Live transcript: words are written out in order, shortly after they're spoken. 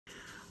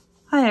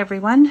Hi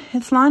everyone,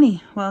 it's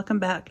Lonnie. Welcome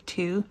back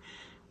to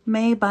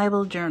May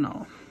Bible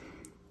Journal.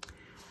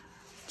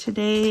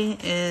 Today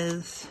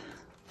is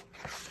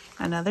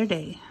another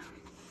day,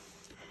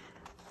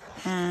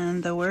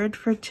 and the word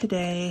for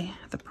today,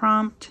 the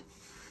prompt,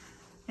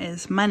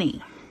 is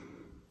money.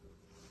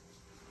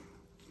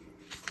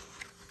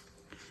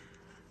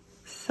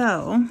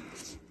 So,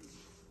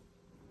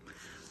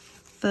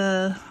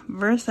 the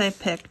verse I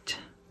picked,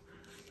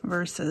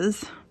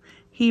 verses,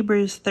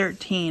 Hebrews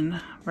 13,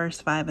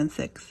 verse 5 and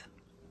 6.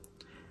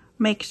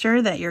 Make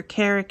sure that your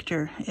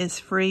character is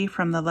free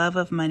from the love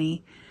of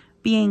money,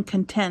 being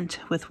content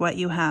with what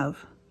you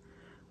have.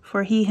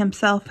 For he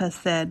himself has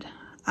said,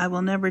 I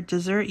will never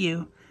desert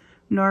you,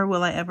 nor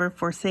will I ever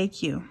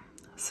forsake you.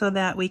 So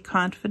that we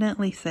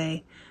confidently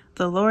say,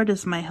 the Lord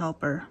is my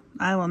helper.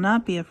 I will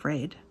not be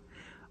afraid.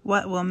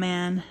 What will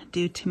man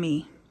do to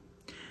me?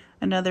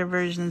 Another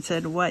version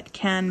said, what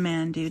can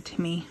man do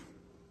to me?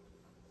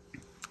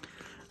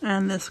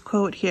 And this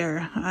quote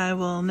here, I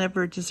will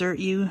never desert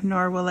you,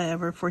 nor will I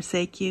ever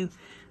forsake you,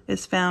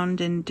 is found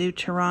in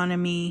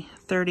Deuteronomy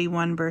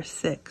 31, verse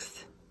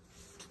 6.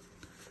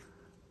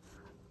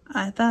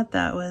 I thought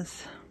that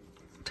was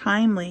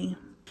timely.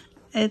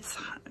 It's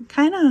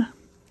kind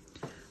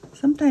of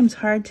sometimes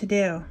hard to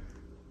do,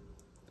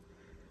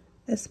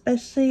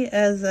 especially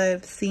as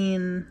I've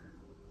seen,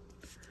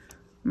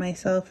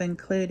 myself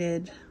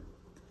included,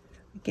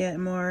 get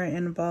more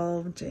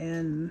involved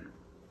in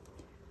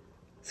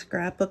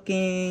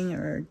scrapbooking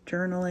or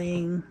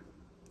journaling,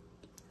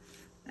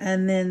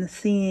 and then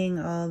seeing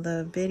all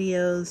the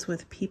videos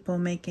with people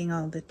making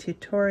all the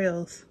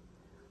tutorials,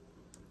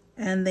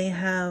 and they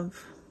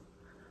have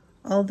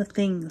all the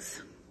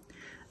things.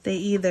 They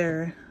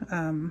either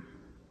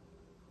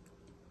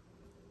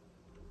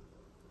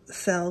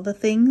sell the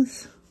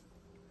things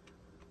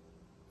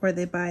or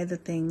they buy the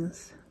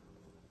things,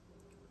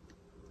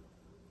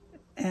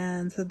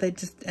 and so they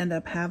just end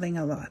up having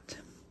a lot.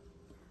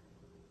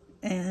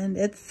 And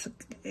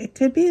it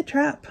could be a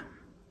trap.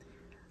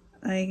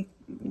 I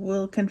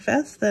will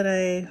confess that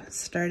I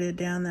started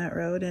down that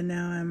road, and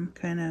now I'm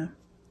kind of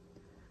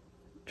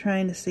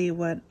trying to see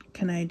what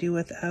can I do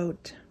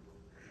without.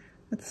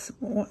 That's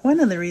one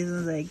of the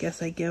reasons I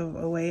guess I give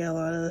away a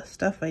lot of the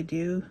stuff I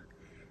do,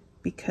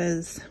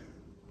 because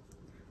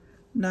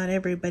not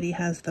everybody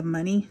has the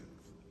money,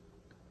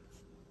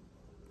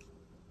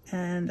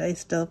 and I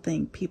still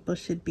think people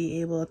should be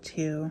able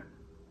to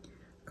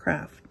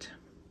craft,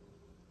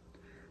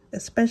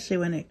 especially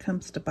when it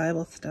comes to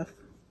Bible stuff,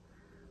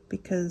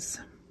 because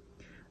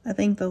I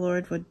think the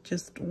Lord would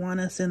just want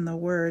us in the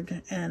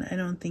Word, and I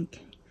don't think,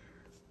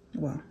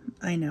 well,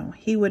 I know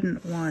He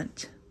wouldn't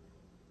want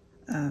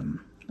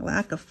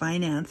lack of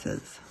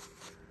finances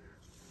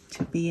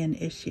to be an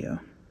issue.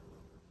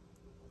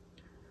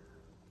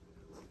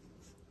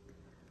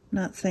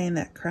 Not saying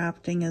that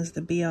crafting is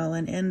the be-all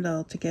and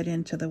end-all to get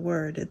into the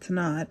Word. It's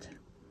not,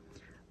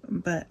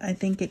 but I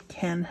think it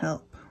can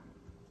help.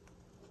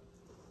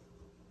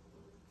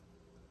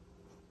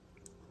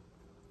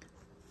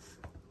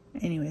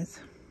 Anyways,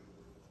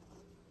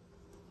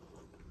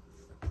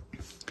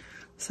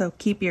 so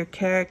keep your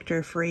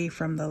character free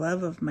from the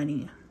love of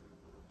money.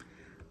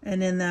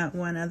 And in that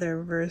one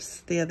other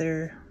verse,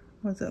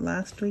 was it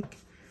last week?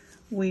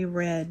 We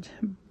read,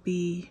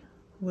 be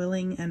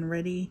willing and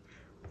ready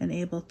and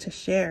able to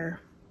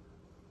share.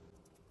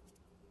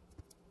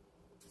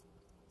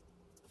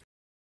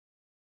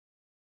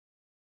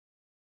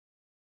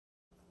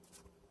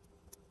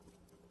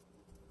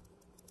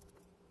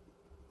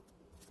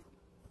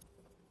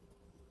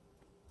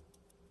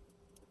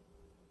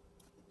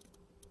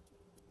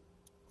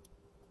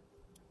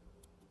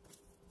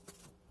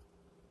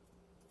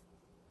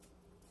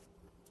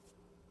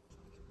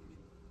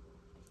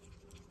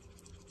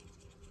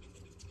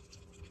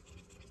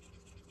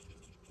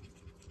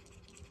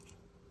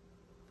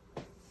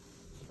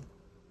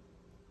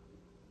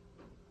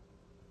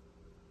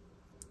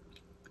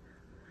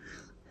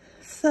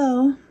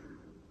 So,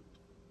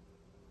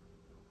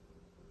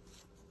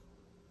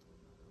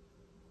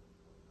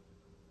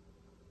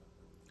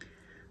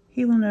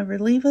 He will never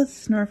leave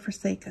us nor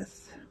forsake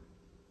us.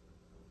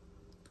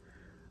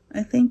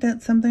 I think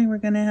that's something we're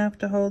going to have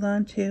to hold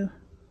on to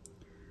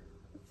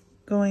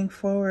going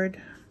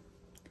forward,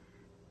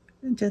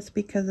 just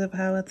because of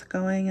how it's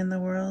going in the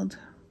world.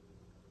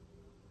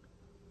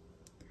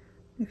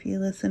 If you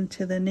listen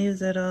to the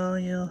news at all,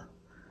 you'll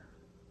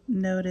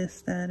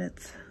notice that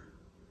it's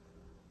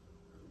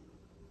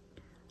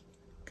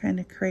kind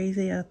of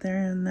crazy out there,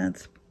 and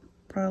that's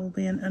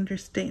probably an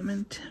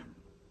understatement.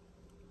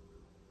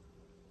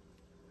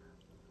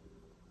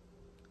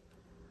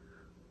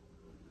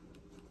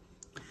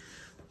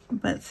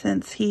 But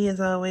since He is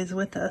always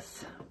with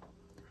us,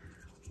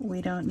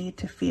 we don't need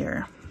to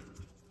fear.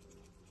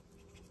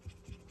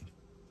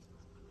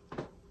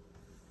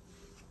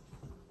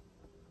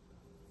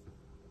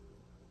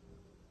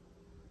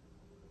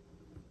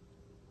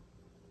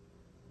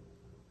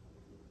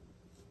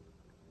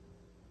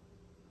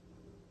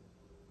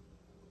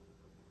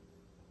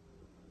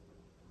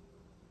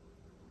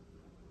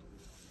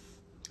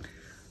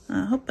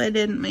 I hope I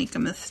didn't make a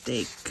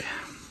mistake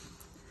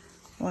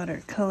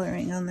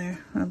watercoloring on there.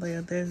 Oh,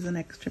 there's an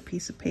extra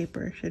piece of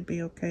paper. Should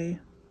be okay.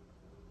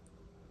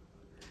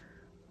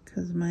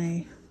 Because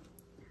my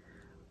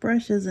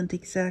brush isn't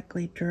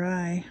exactly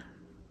dry.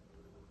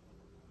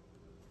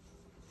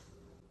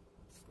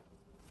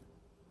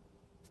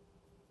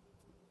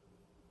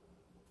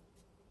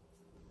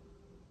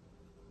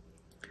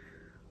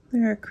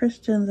 There are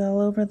Christians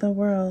all over the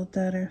world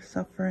that are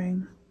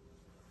suffering.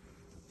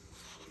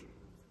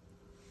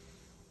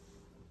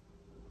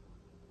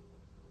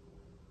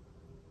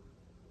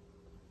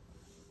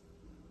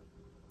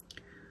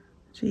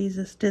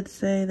 Jesus did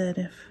say that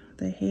if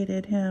they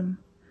hated him,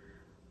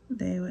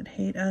 they would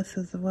hate us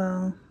as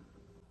well.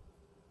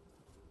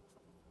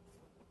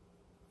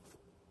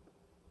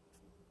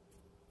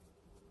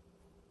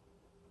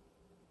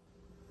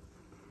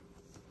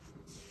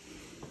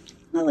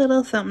 A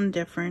little something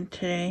different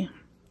today.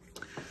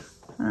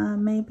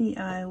 Maybe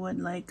I would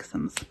like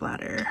some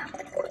splatter.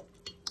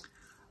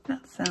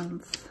 That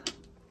sounds...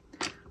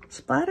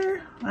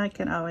 Splatter? I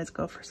can always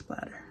go for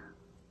splatter.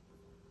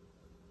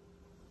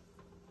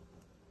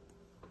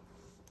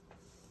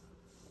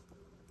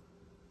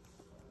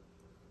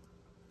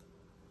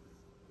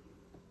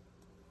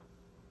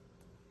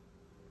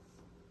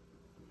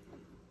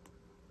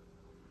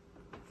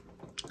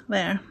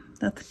 There,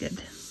 that's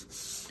good.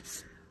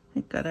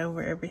 I got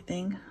over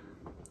everything.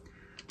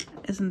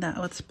 Isn't that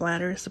what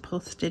splatter is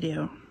supposed to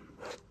do?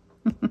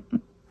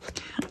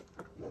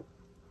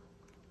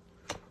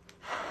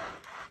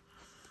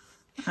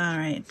 All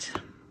right.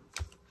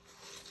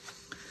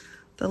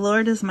 The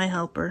Lord is my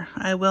helper.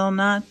 I will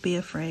not be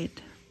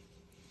afraid.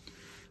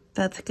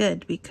 That's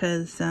good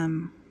because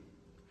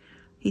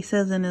he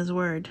says in his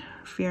word,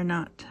 fear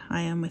not,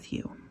 I am with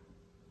you.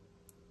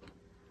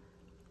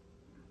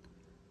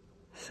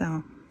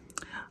 So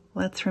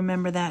let's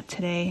remember that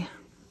today,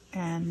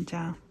 and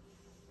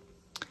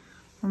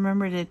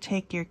remember to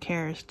take your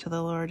cares to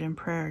the Lord in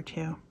prayer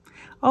too.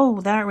 Oh,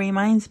 that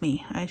reminds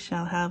me, I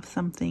shall have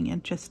something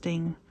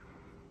interesting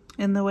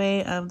in the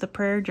way of the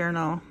prayer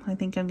journal. I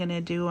think I'm going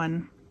to do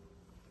one.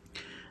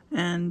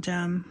 And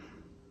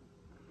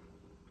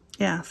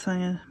yeah, so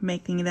I'm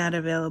making that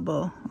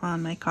available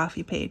on my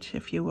Ko-fi page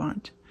if you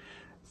want.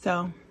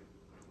 So,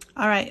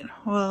 all right,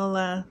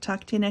 we'll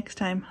talk to you next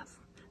time.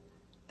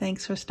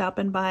 Thanks for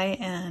stopping by,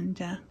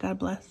 and God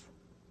bless.